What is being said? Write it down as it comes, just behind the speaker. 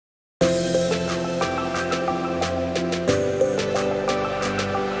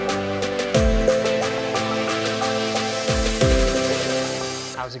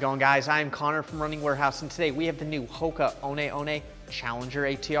it going, guys? I am Connor from Running Warehouse, and today we have the new Hoka One One Challenger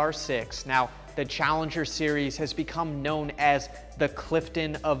ATR 6. Now, the Challenger series has become known as the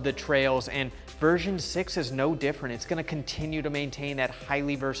Clifton of the trails, and version 6 is no different. It's going to continue to maintain that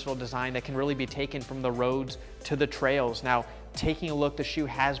highly versatile design that can really be taken from the roads to the trails. Now, taking a look, the shoe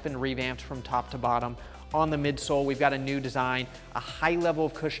has been revamped from top to bottom. On the midsole, we've got a new design, a high level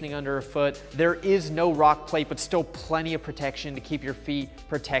of cushioning under a foot. There is no rock plate, but still plenty of protection to keep your feet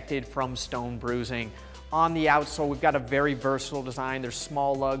protected from stone bruising. On the outsole, we've got a very versatile design. There's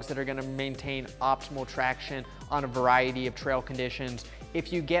small lugs that are gonna maintain optimal traction on a variety of trail conditions.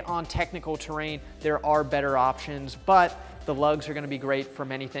 If you get on technical terrain, there are better options, but the lugs are gonna be great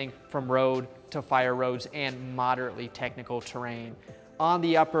from anything from road to fire roads and moderately technical terrain. On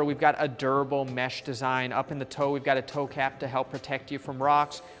the upper, we've got a durable mesh design. Up in the toe, we've got a toe cap to help protect you from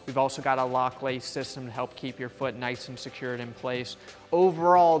rocks. We've also got a lock lace system to help keep your foot nice and secured in place.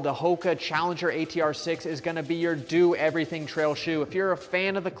 Overall, the Hoka Challenger ATR 6 is gonna be your do-everything trail shoe. If you're a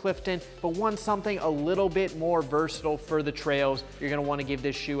fan of the Clifton, but want something a little bit more versatile for the trails, you're gonna wanna give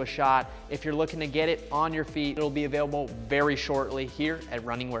this shoe a shot. If you're looking to get it on your feet, it'll be available very shortly here at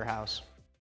Running Warehouse.